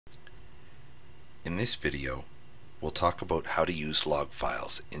In this video, we'll talk about how to use log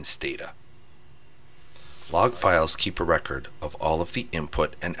files in Stata. Log files keep a record of all of the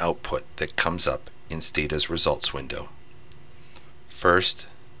input and output that comes up in Stata's results window. First,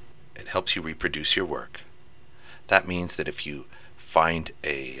 it helps you reproduce your work. That means that if you find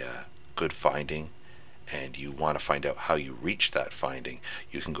a good finding and you want to find out how you reached that finding,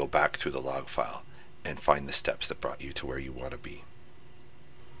 you can go back through the log file and find the steps that brought you to where you want to be.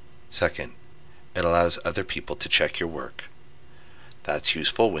 Second, it allows other people to check your work. That's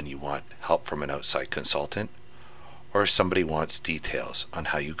useful when you want help from an outside consultant or somebody wants details on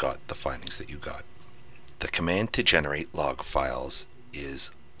how you got the findings that you got. The command to generate log files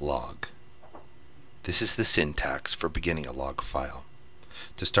is log. This is the syntax for beginning a log file.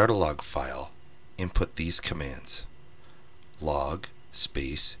 To start a log file, input these commands: log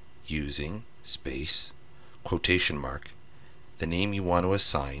space using space quotation mark the name you want to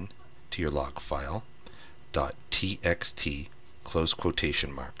assign to your log file .txt close quotation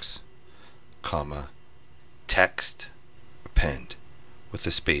marks comma text append with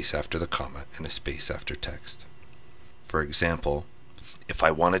a space after the comma and a space after text. For example, if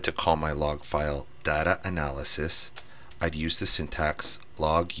I wanted to call my log file data analysis, I'd use the syntax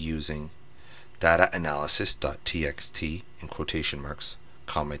log using data analysis.txt in quotation marks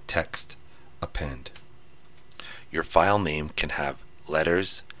comma text append. Your file name can have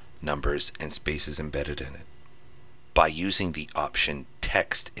letters, numbers, and spaces embedded in it. By using the option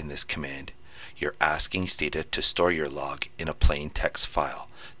text in this command, you're asking Stata to store your log in a plain text file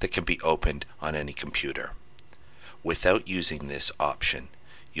that can be opened on any computer. Without using this option,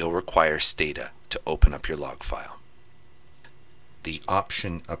 you'll require Stata to open up your log file. The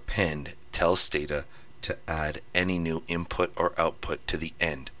option append tells Stata to add any new input or output to the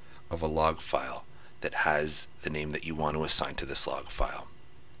end of a log file that has the name that you want to assign to this log file.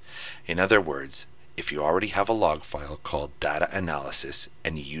 In other words, if you already have a log file called data analysis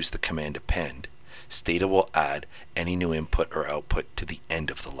and you use the command append, Stata will add any new input or output to the end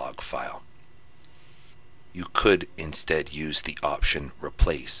of the log file. You could instead use the option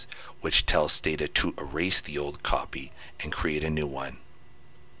replace, which tells Stata to erase the old copy and create a new one.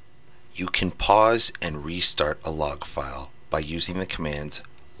 You can pause and restart a log file by using the commands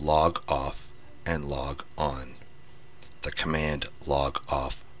log off and log on. The command log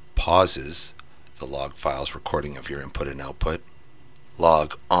off pauses the log file's recording of your input and output.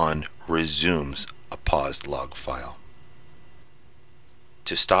 Log on resumes a paused log file.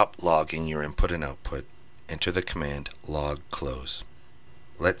 To stop logging your input and output, enter the command log close.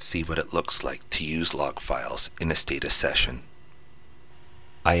 Let's see what it looks like to use log files in a Stata session.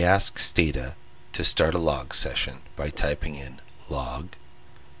 I ask Stata to start a log session by typing in log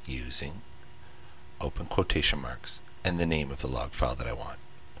using open quotation marks and the name of the log file that I want.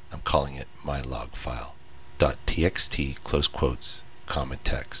 I'm calling it my log file .txt close quotes comma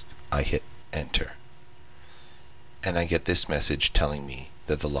text. I hit enter and I get this message telling me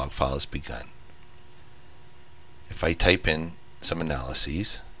that the log file has begun. If I type in some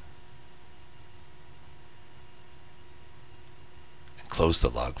analyses and close the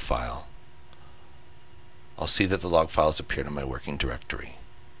log file, I'll see that the log file has appeared in my working directory.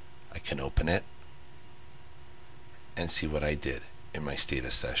 I can open it and see what I did in my Stata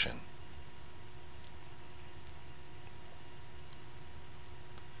session.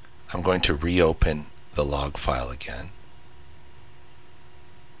 I'm going to reopen the log file again.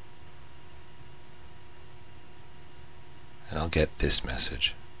 And I'll get this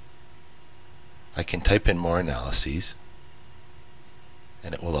message. I can type in more analyses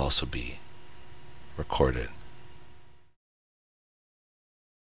and it will also be recorded.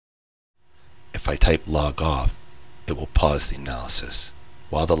 If I type log off, it will pause the analysis.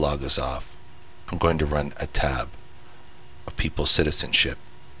 While the log is off, I'm going to run a tab of people's citizenship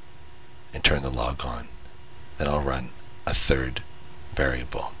and turn the log on. Then I'll run a third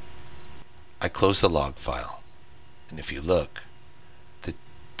variable. I close the log file, and if you look, the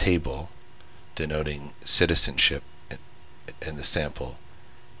table denoting citizenship in the sample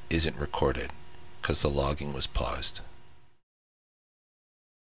isn't recorded because the logging was paused.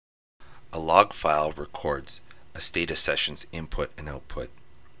 A log file records a Stata session's input and output.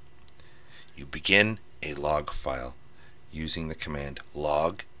 You begin a log file using the command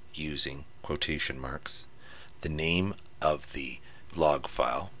log using quotation marks the name of the log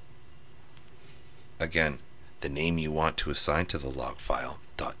file, again the name you want to assign to the log file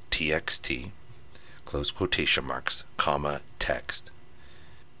 .txt close quotation marks comma text.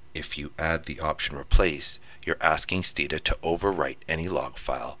 If you add the option replace, you're asking Stata to overwrite any log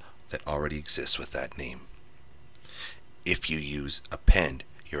file that already exists with that name. If you use append,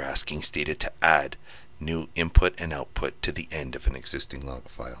 you're asking asking Stata to add new input and output to the end of an existing log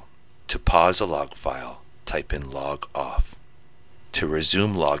file. To pause a log file, type in log off. To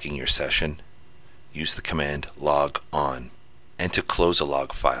resume logging your session, use the command log on. And to close a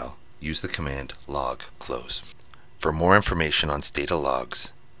log file, use the command log close. For more information on Stata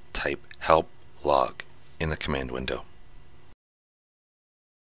logs, type help log in the command window.